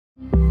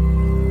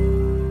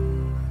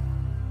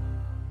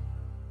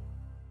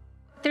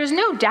There's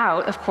no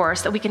doubt, of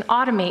course, that we can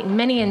automate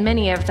many and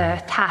many of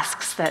the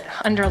tasks that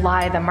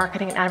underlie the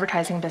marketing and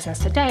advertising business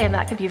today, and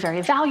that can be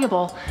very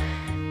valuable.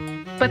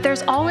 But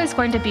there's always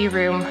going to be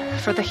room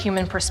for the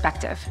human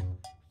perspective.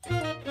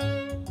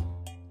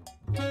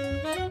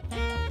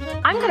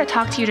 I'm going to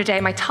talk to you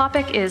today. My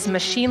topic is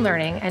machine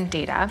learning and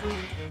data.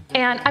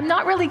 And I'm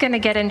not really going to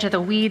get into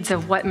the weeds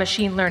of what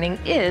machine learning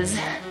is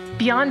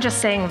beyond just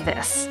saying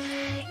this.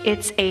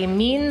 It's a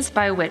means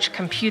by which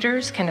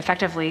computers can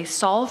effectively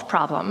solve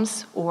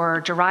problems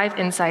or derive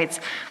insights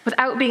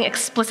without being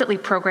explicitly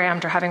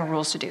programmed or having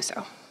rules to do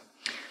so.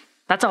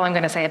 That's all I'm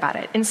going to say about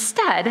it.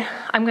 Instead,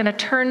 I'm going to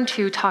turn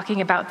to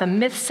talking about the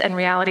myths and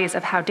realities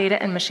of how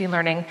data and machine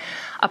learning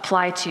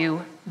apply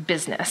to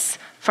business,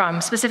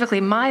 from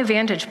specifically my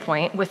vantage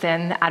point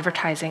within the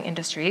advertising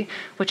industry,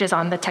 which is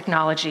on the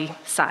technology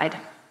side.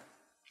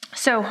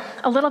 So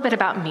a little bit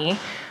about me.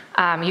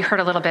 You heard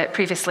a little bit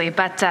previously,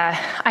 but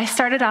I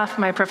started off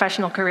my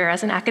professional career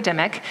as an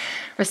academic,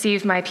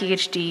 received my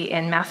PhD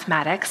in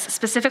mathematics,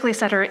 specifically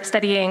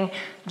studying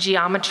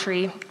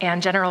geometry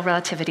and general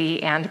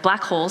relativity and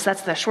black holes.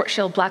 That's the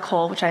short-shelled black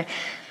hole, which I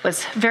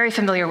was very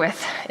familiar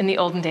with in the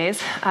olden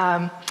days.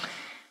 I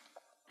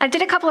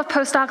did a couple of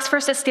postdocs,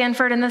 first at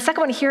Stanford and the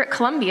second one here at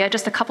Columbia,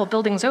 just a couple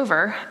buildings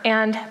over,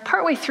 and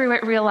partway through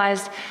it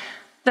realized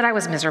that I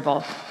was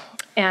miserable.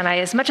 And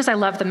as much as I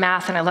loved the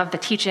math and I loved the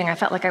teaching, I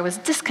felt like I was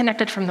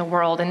disconnected from the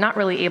world and not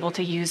really able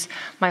to use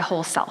my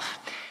whole self.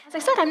 As I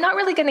said, I'm not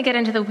really going to get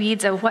into the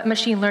weeds of what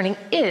machine learning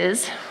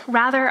is.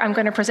 Rather, I'm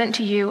going to present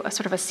to you a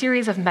sort of a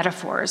series of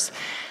metaphors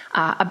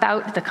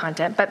about the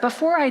content. But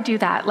before I do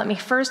that, let me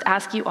first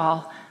ask you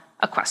all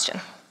a question.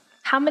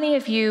 How many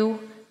of you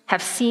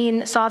have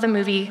saw the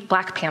movie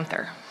Black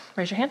Panther?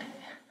 Raise your hand.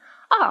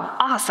 Oh,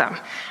 awesome.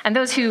 And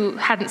those who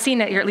hadn't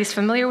seen it, you're at least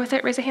familiar with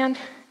it, raise a hand.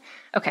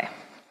 Okay.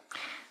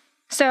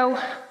 So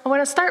I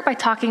want to start by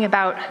talking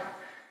about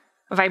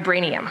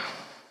vibranium.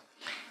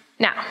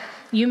 Now,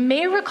 you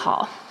may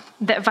recall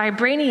that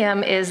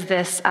vibranium is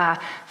this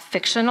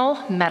fictional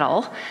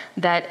metal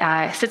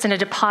that sits in a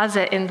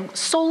deposit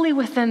solely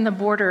within the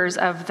borders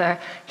of the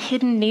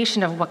hidden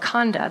nation of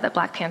Wakanda that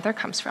Black Panther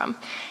comes from.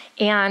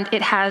 And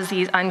it has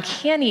these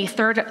uncanny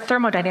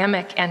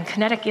thermodynamic and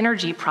kinetic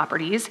energy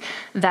properties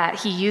that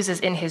he uses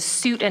in his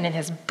suit and in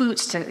his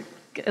boots to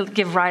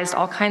give rise to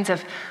all kinds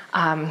of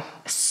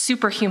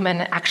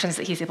superhuman actions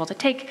that he's able to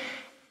take.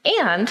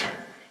 And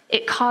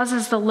it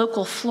causes the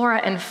local flora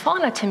and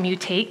fauna to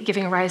mutate,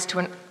 giving rise to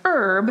an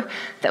herb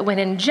that when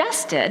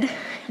ingested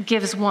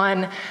gives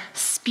one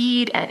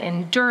speed and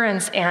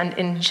endurance and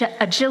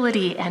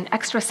agility and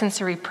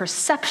extrasensory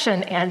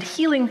perception and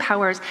healing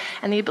powers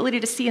and the ability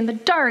to see in the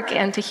dark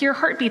and to hear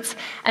heartbeats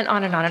and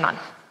on and on and on.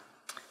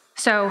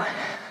 So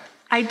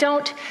I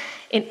don't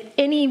in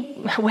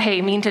any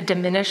way mean to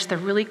diminish the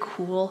really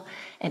cool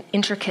and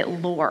intricate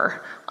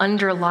lore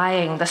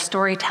underlying the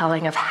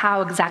storytelling of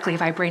how exactly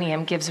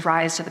vibranium gives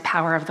rise to the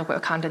power of the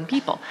Wakandan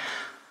people.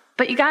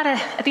 But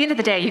at the end of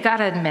the day, you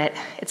gotta admit,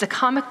 it's a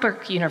comic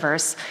book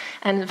universe,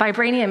 and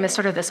vibranium is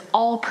sort of this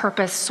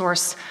all-purpose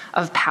source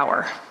of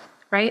power,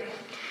 right?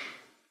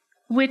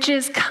 Which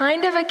is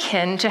kind of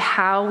akin to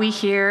how we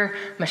hear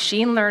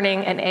machine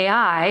learning and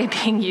AI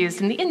being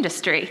used in the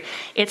industry.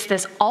 It's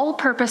this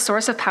all-purpose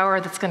source of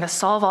power that's going to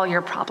solve all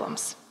your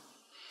problems.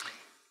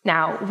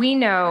 Now, we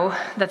know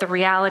that the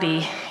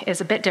reality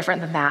is a bit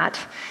different than that,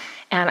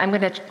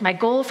 and my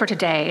goal for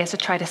today is to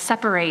try to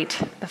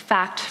separate the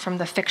fact from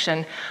the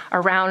fiction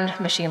around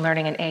machine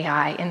learning and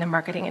AI in the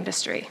marketing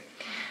industry.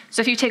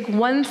 So if you take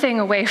one thing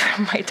away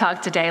from my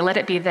talk today, let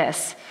it be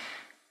this: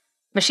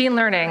 machine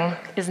learning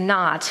is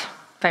not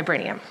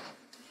vibranium.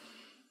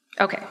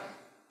 Okay.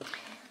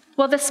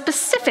 Well, the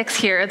specifics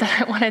here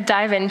that I want to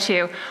dive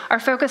into are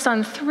focused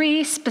on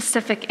three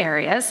specific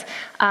areas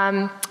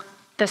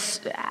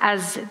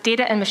as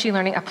data and machine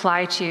learning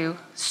apply to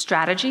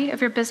strategy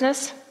of your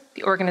business,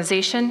 the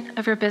organization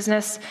of your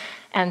business,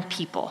 and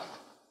people.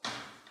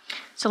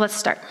 So let's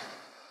start.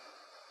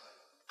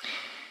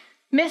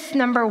 Myth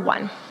number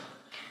one: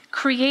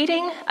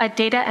 creating a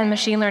data and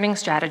machine learning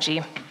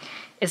strategy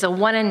is a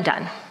one and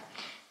done.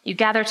 You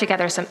gather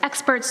together some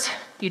experts,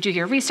 you do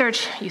your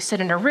research, you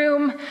sit in a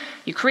room,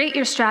 you create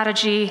your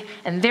strategy,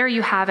 and there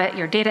you have it,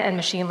 your data and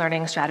machine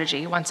learning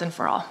strategy once and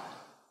for all.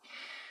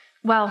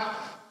 Well,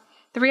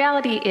 the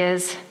reality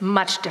is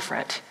much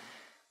different.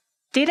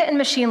 Data and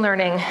machine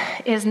learning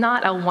is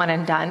not a one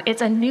and done.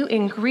 It's a new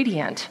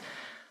ingredient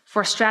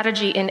for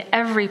strategy in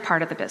every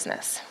part of the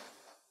business.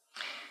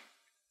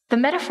 The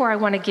metaphor I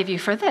want to give you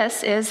for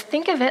this is,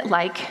 think of it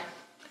like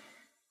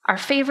our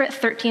favorite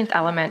 13th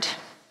element,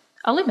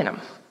 aluminum.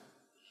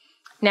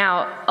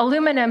 Now,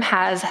 aluminum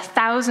has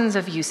thousands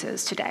of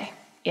uses today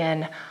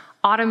in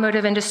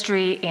automotive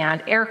industry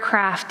and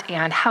aircraft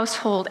and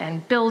household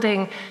and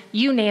building.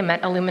 You name it,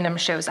 aluminum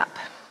shows up.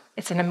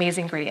 It's an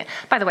amazing ingredient.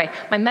 By the way,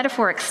 my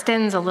metaphor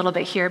extends a little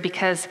bit here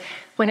because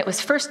when it was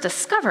first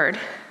discovered,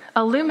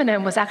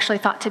 aluminum was actually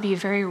thought to be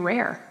very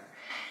rare.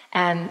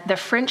 And the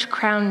French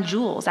crown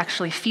jewels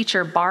actually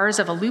feature bars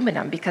of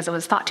aluminum because it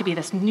was thought to be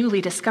this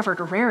newly discovered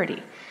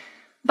rarity.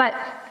 But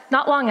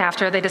not long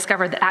after, they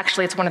discovered that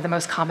actually it's one of the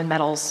most common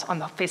metals on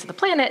the face of the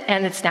planet,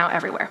 and it's now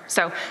everywhere.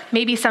 So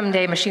maybe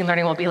someday machine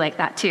learning will be like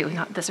that too,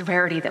 not this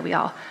rarity that we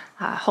all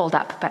hold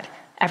up, but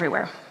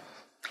everywhere.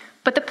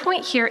 But the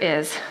point here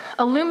is,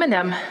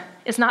 aluminum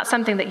is not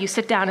something that you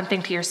sit down and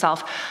think to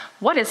yourself,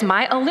 what is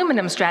my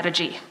aluminum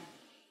strategy?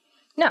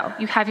 No,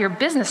 you have your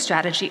business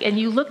strategy and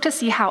you look to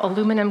see how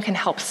aluminum can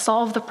help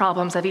solve the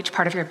problems of each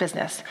part of your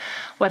business,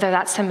 whether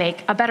that's to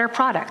make a better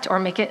product or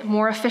make it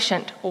more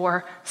efficient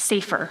or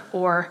safer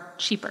or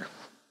cheaper.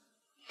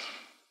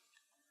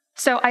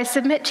 So I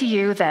submit to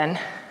you then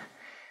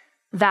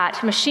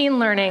that machine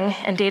learning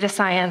and data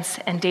science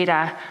and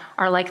data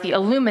are like the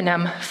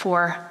aluminum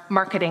for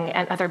marketing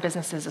and other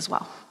businesses as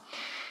well.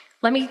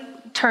 Let me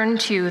turn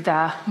to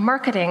the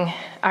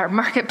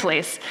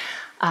marketplace,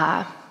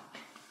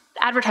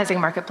 advertising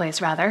marketplace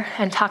rather,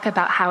 and talk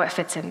about how it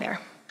fits in there.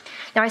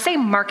 Now I say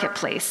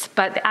marketplace,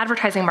 but the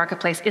advertising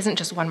marketplace isn't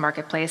just one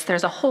marketplace.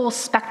 There's a whole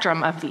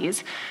spectrum of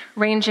these,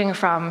 ranging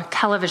from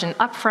television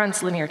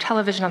upfronts, linear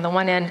television on the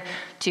one end,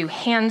 to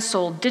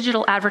hand-sold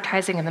digital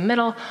advertising in the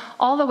middle,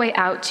 all the way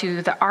out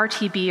to the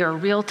RTB or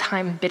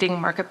real-time bidding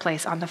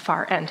marketplace on the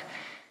far end.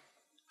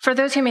 For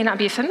those who may not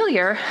be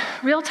familiar,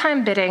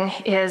 real-time bidding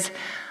is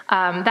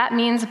that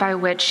means by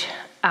which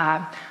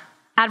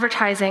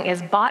advertising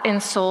is bought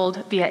and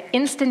sold via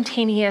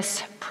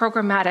instantaneous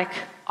programmatic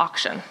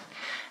auction.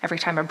 Every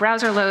time a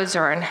browser loads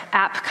or an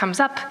app comes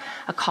up,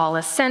 a call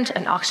is sent,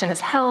 an auction is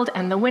held,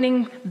 and the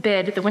winning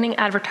bid, the winning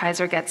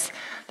advertiser gets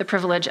the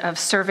privilege of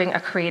serving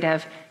a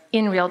creative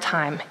in real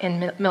time,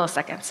 in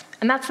milliseconds.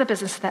 And that's the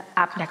business that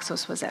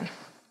AppNexus was in.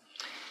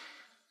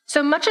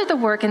 So much of the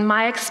work, in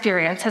my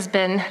experience, has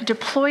been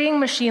deploying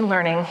machine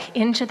learning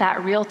into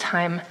that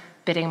real-time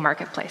bidding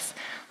marketplace.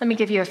 Let me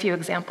give you a few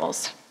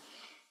examples.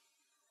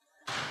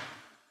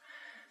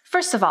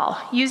 First of all,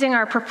 using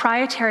our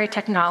proprietary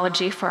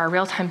technology for our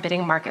real-time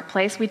bidding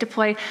marketplace, we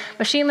deploy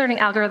machine learning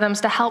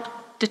algorithms to help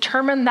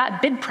determine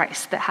that bid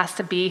price that has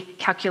to be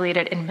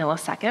calculated in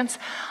milliseconds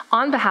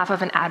on behalf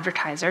of an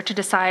advertiser to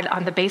decide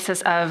on the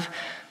basis of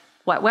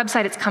what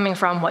website it's coming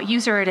from, what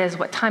user it is,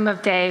 what time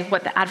of day,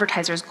 what the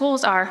advertiser's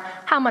goals are,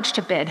 how much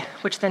to bid,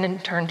 which then in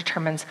turn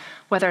determines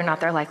whether or not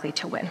they're likely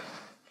to win.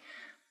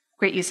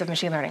 Great use of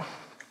machine learning.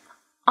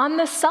 On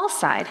the sell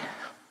side,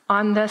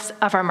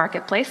 of our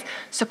marketplace,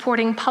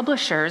 supporting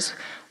publishers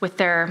with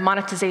their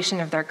monetization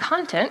of their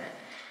content,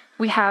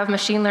 we have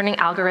machine learning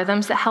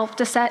algorithms that help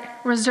to set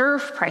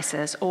reserve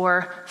prices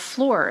or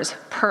floors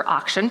per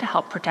auction to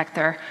help protect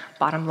their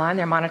bottom line,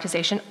 their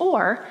monetization,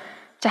 or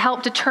to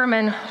help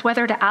determine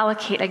whether to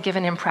allocate a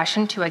given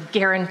impression to a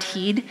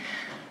guaranteed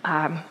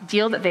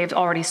deal that they've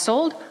already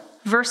sold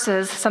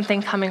versus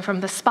something coming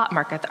from the spot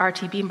market, the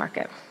RTB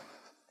market,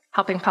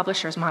 helping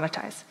publishers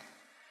monetize.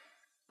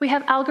 We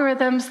have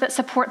algorithms that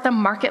support the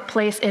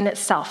marketplace in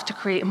itself to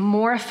create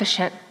more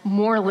efficient,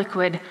 more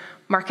liquid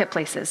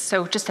marketplaces.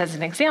 So just as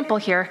an example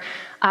here,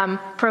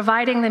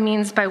 providing the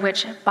means by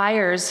which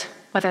buyers,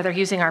 whether they're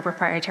using our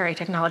proprietary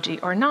technology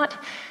or not,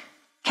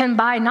 can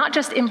buy not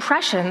just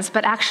impressions,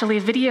 but actually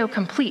video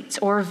completes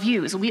or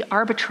views. We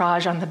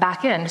arbitrage on the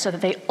back end so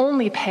that they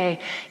only pay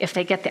if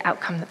they get the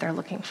outcome that they're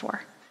looking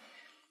for.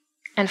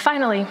 And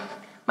finally,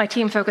 my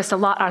team focused a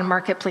lot on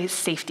marketplace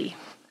safety.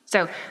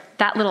 So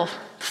that little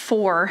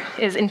 4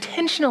 is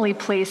intentionally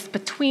placed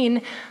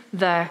between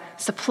the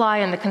supply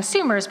and the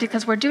consumers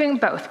because we're doing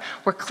both.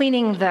 We're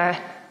cleaning the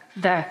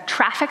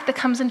traffic that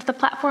comes into the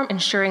platform,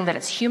 ensuring that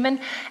it's human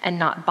and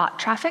not bot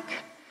traffic,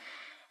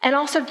 and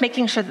also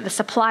making sure that the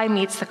supply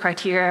meets the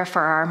criteria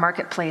for our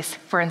marketplace,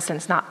 for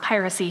instance, not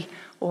piracy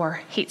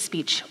or hate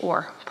speech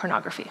or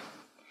pornography.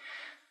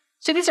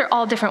 So these are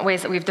all different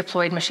ways that we've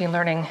deployed machine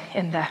learning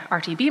in the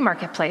RTB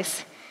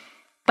marketplace.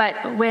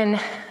 But when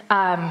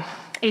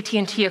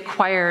AT&T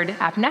acquired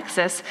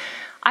AppNexus,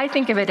 I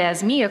think of it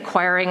as me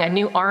acquiring a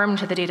new arm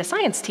to the data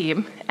science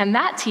team, and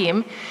that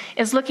team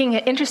is looking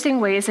at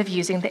interesting ways of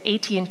using the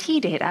AT&T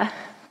data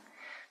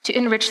to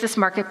enrich this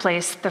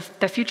marketplace,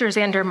 the future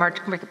Xandr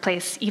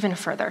marketplace, even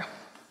further.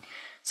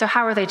 So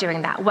how are they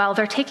doing that? Well,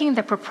 they're taking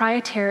the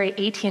proprietary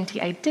AT&T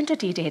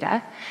identity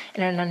data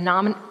in an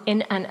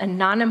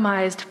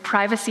anonymized,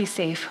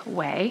 privacy-safe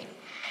way,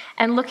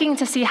 and looking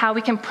to see how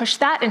we can push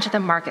that into the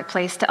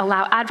marketplace to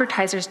allow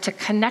advertisers to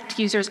connect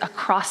users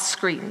across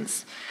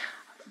screens,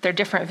 their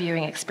different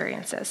viewing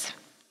experiences.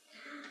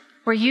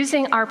 We're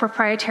using our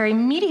proprietary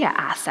media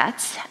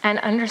assets and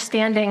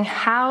understanding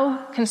how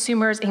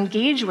consumers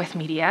engage with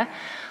media,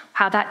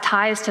 how that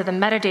ties to the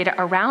metadata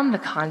around the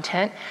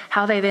content,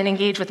 how they then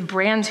engage with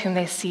brands whom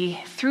they see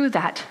through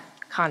that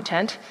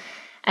content,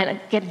 and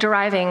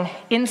deriving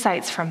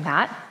insights from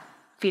that,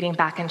 feeding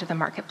back into the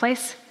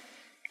marketplace.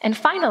 And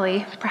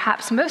finally,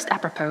 perhaps most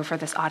apropos for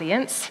this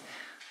audience,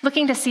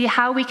 looking to see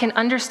how we can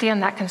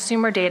understand that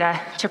consumer data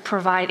to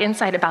provide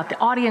insight about the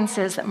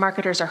audiences that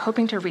marketers are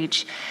hoping to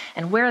reach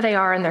and where they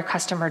are in their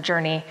customer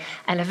journey,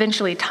 and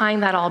eventually tying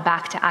that all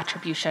back to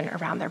attribution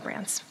around their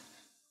brands.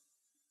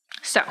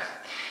 So,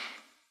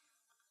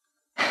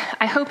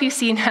 I hope you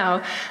see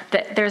now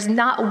that there's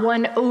not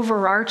one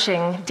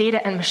overarching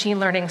data and machine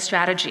learning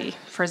strategy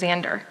for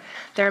Xandr.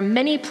 There are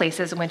many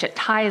places in which it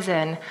ties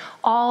in,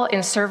 all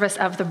in service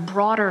of the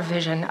broader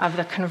vision of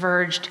the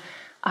converged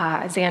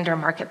Xandr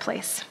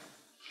marketplace.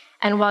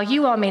 And while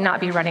you all may not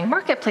be running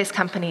marketplace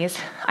companies,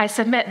 I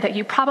submit that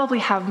you probably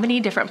have many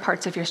different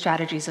parts of your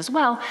strategies as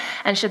well,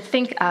 and should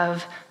think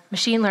of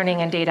machine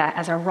learning and data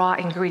as a raw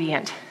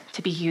ingredient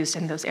to be used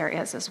in those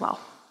areas as well.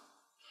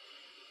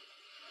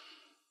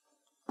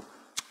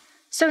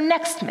 So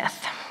next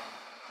myth.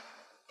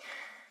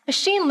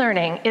 Machine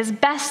learning is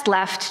best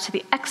left to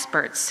the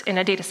experts in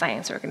a data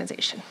science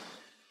organization.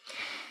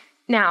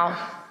 Now,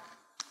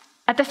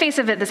 at the face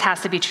of it, this has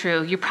to be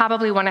true. You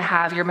probably want to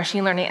have your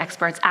machine learning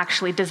experts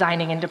actually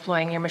designing and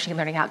deploying your machine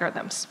learning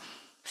algorithms.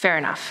 Fair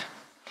enough.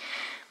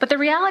 But the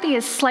reality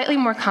is slightly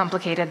more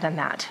complicated than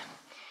that.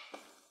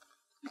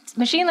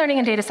 Machine learning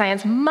and data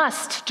science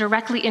must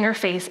directly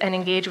interface and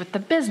engage with the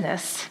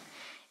business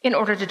in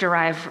order to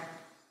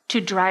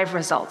drive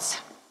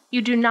results.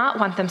 You do not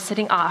want them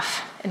sitting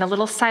off in a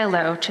little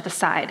silo to the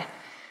side.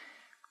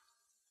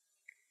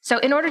 So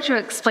in order to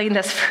explain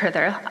this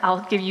further,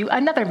 I'll give you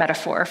another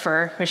metaphor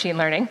for machine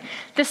learning,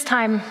 this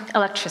time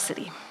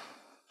electricity.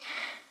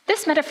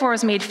 This metaphor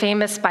was made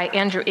famous by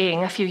Andrew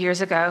Ng a few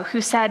years ago,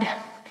 who said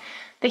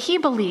that he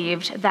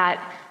believed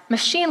that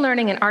machine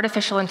learning and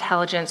artificial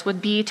intelligence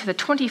would be to the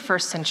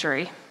 21st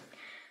century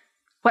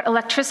what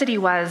electricity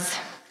was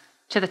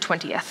to the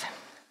 20th,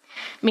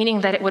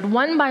 meaning that it would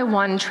one by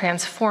one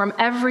transform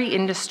every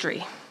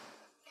industry.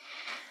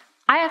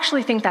 I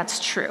actually think that's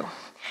true.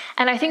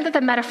 And I think that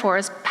the metaphor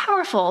is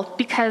powerful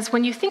because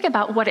when you think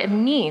about what it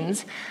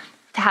means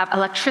to have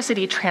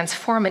electricity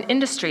transform an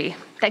industry,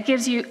 that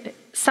gives you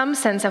some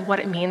sense of what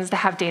it means to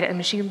have data and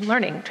machine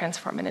learning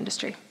transform an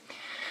industry.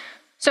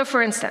 So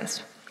for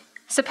instance,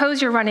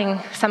 suppose you're running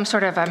some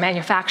sort of a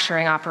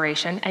manufacturing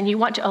operation and you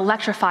want to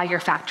electrify your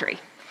factory.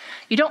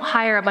 You don't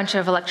hire a bunch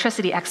of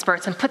electricity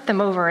experts and put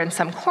them over in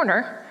some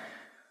corner.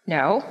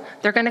 No,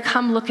 they're going to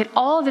come look at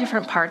all the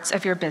different parts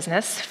of your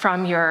business,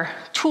 from your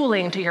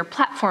tooling to your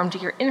platform to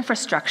your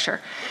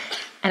infrastructure,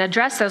 and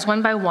address those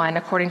one by one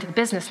according to the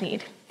business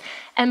need.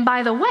 And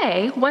by the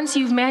way, once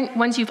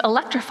you've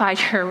electrified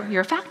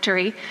your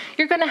factory,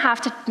 you're going to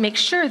have to make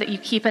sure that you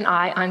keep an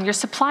eye on your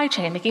supply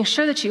chain, making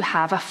sure that you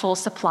have a full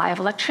supply of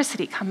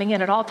electricity coming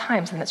in at all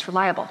times and it's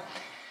reliable.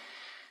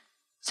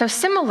 So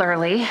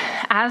similarly,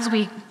 as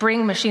we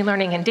bring machine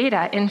learning and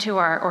data into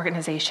our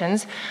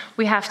organizations,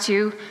 we have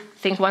to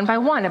think one by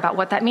one about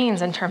what that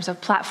means in terms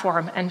of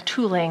platform and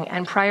tooling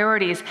and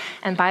priorities,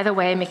 and by the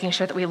way, making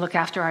sure that we look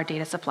after our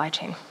data supply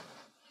chain.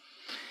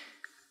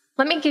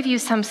 Let me give you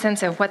some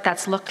sense of what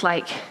that's looked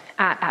like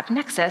at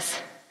AppNexus.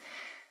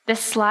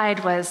 This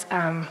slide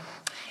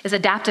is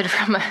adapted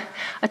from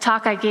a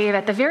talk I gave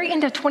at the very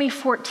end of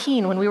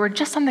 2014 when we were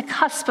just on the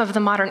cusp of the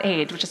modern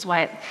age, which is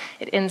why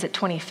it ends at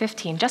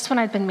 2015, just when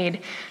I'd been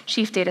made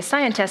chief data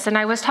scientist. And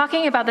I was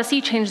talking about the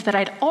sea change that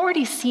I'd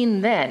already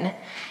seen then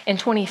in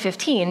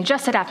 2015,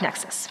 just at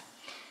AppNexus.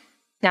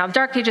 Now,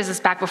 Dark Ages is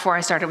back before I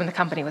started when the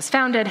company was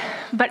founded,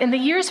 but in the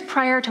years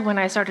prior to when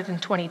I started in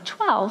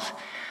 2012,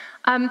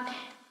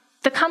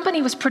 the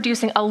company was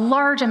producing a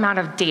large amount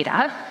of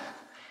data.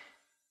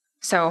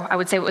 So I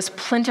would say it was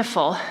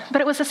plentiful,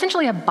 but it was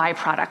essentially a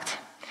byproduct.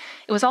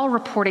 It was all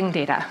reporting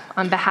data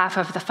on behalf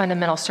of the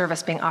fundamental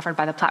service being offered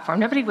by the platform.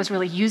 Nobody was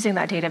really using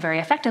that data very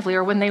effectively,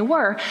 or when they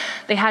were,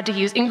 they had to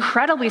use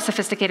incredibly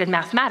sophisticated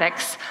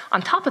mathematics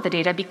on top of the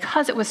data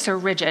because it was so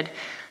rigid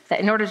that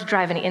in order to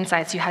drive any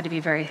insights, you had to be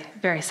very,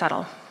 very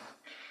subtle.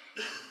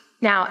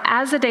 Now,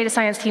 as the data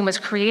science team was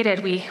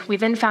created, we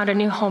then found a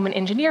new home in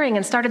engineering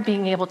and started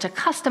being able to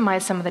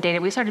customize some of the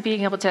data. We started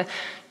being able to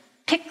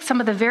pick some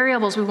of the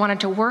variables we wanted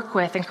to work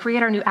with and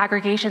create our new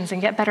aggregations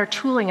and get better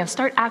tooling and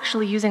start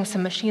actually using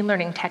some machine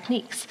learning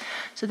techniques.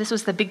 So this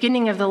was the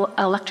beginning of the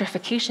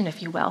electrification,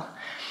 if you will.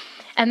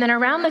 And then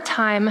around the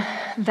time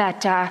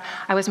that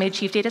I was made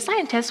chief data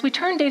scientist, we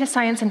turned data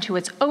science into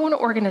its own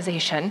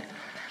organization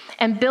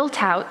and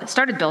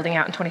started building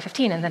out in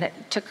 2015, and then it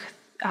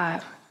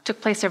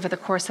took place over the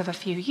course of a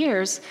few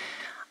years,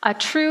 a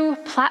true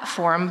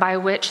platform by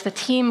which the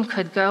team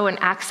could go and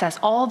access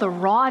all the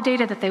raw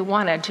data that they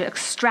wanted to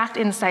extract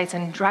insights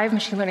and drive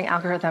machine learning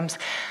algorithms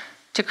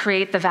to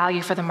create the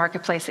value for the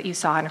marketplace that you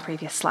saw in a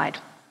previous slide.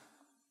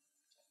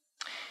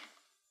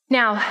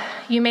 Now,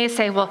 you may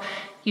say, well,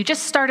 you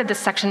just started this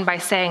section by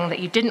saying that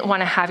you didn't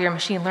want to have your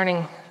machine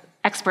learning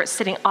experts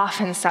sitting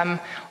off in some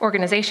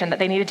organization, that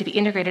they needed to be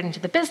integrated into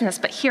the business,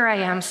 but here I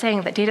am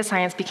saying that data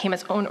science became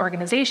its own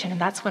organization, and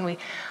that's when we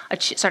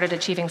started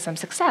achieving some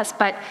success.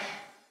 But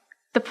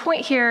the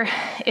point here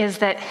is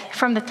that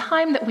from the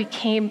time that we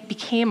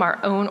became our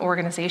own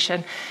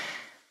organization,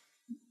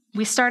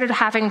 we started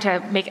having to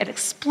make an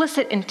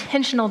explicit,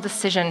 intentional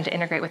decision to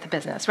integrate with the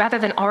business. Rather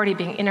than already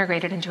being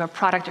integrated into a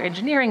product or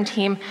engineering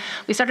team,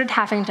 we started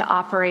having to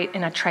operate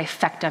in a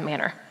trifecta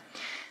manner.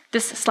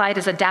 This slide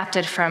is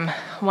adapted from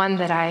one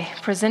that I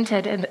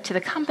presented to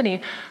the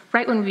company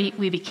right when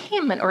we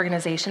became an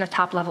organization, a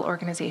top-level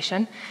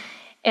organization.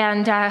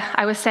 And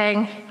I was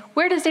saying,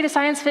 where does data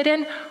science fit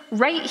in?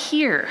 Right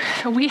here.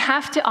 We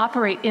have to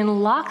operate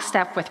in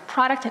lockstep with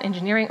product and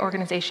engineering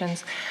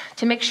organizations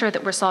to make sure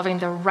that we're solving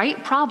the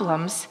right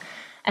problems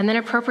and then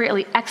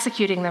appropriately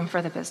executing them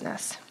for the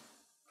business.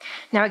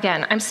 Now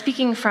again, I'm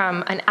speaking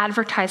from an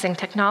advertising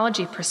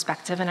technology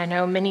perspective, and I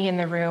know many in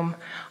the room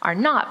are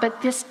not,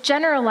 but this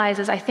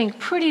generalizes, I think,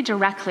 pretty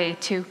directly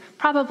to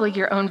probably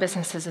your own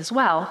businesses as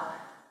well.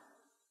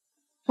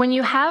 When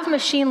you have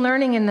machine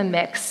learning in the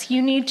mix,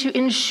 you need to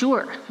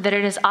ensure that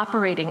it is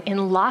operating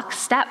in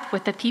lockstep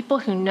with the people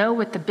who know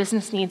what the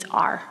business needs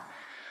are,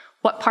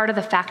 what part of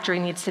the factory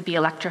needs to be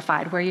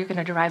electrified, where you're going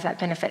to derive that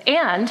benefit,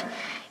 and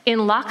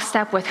in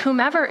lockstep with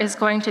whomever is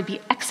going to be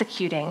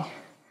executing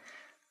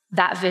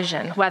that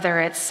vision,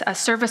 whether it's a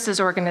services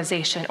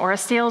organization or a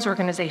sales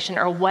organization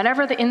or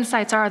whatever the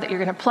insights are that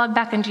you're going to plug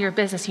back into your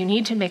business, you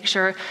need to make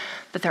sure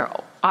that they're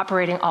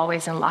operating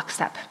always in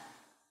lockstep.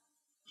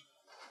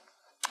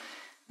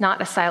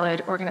 Not a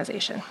siloed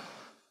organization.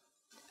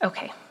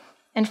 Okay,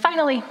 and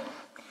finally,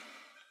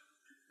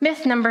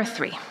 myth number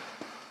 3.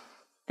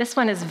 This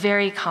one is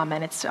very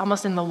common. It's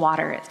almost in the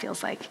water, it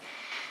feels like.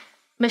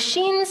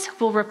 Machines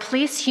will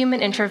replace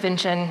human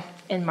intervention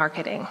in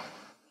marketing.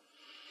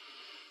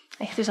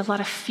 I think there's a lot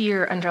of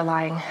fear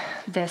underlying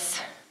this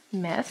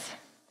myth.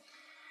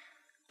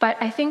 But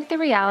I think the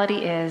reality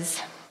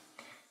is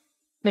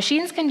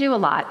machines can do a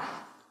lot,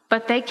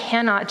 but they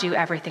cannot do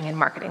everything in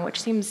marketing, which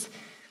seems,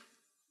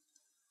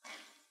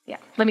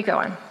 let me go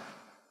on.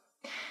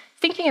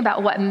 Thinking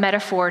about what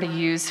metaphor to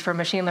use for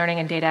machine learning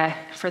and data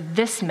for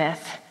this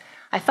myth,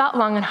 I thought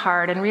long and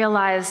hard and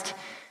realized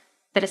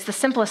that it's the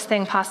simplest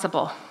thing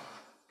possible.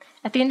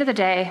 At the end of the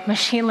day,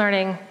 machine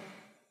learning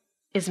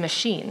is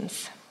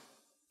machines.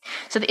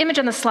 So the image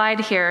on the slide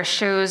here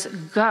shows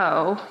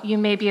Go. You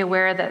may be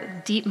aware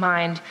that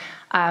DeepMind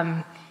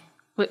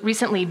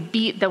recently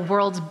beat the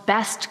world's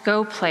best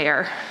Go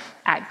player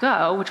at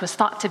Go, which was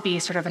thought to be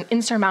sort of an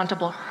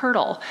insurmountable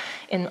hurdle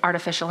in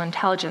artificial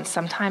intelligence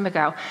some time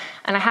ago.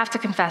 And I have to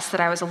confess that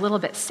I was a little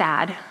bit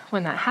sad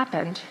when that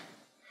happened.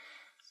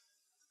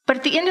 But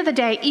at the end of the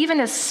day, even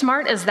as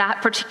smart as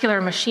that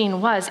particular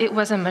machine was, it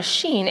was a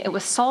machine. It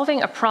was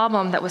solving a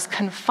problem that was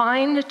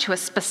confined to a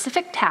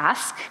specific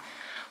task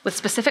with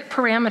specific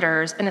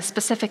parameters and a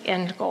specific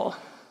end goal.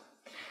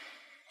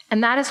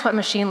 And that is what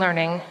machine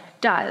learning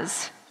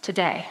does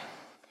today.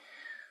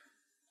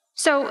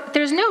 So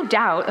there's no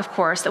doubt, of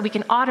course, that we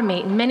can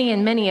automate many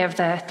and many of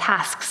the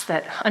tasks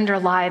that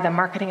underlie the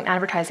marketing and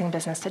advertising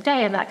business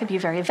today, and that could be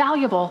very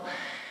valuable.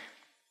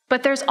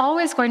 But there's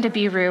always going to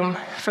be room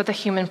for the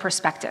human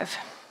perspective.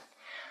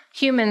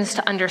 Humans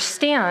to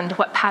understand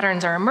what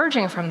patterns are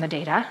emerging from the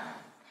data,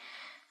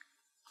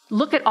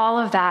 look at all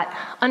of that,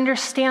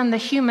 understand the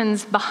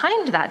humans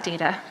behind that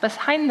data,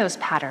 behind those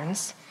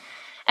patterns,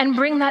 and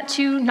bring that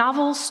to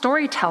novel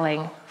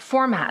storytelling,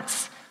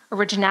 formats,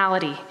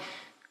 originality,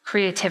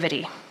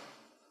 creativity.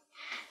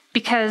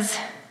 Because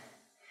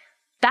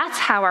that's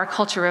how our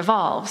culture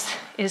evolves,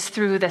 is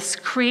through this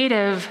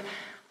creative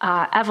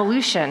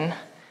evolution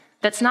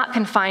that's not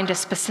confined to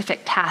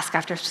specific task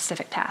after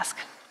specific task.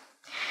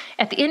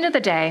 At the end of the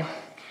day,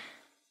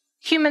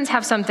 humans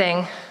have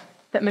something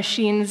that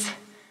machines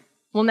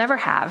will never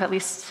have, at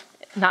least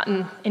not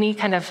in any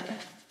kind of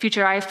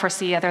future I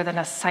foresee other than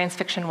a science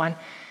fiction one,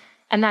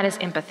 and that is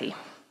empathy.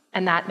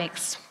 And that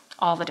makes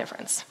all the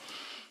difference.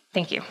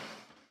 Thank you.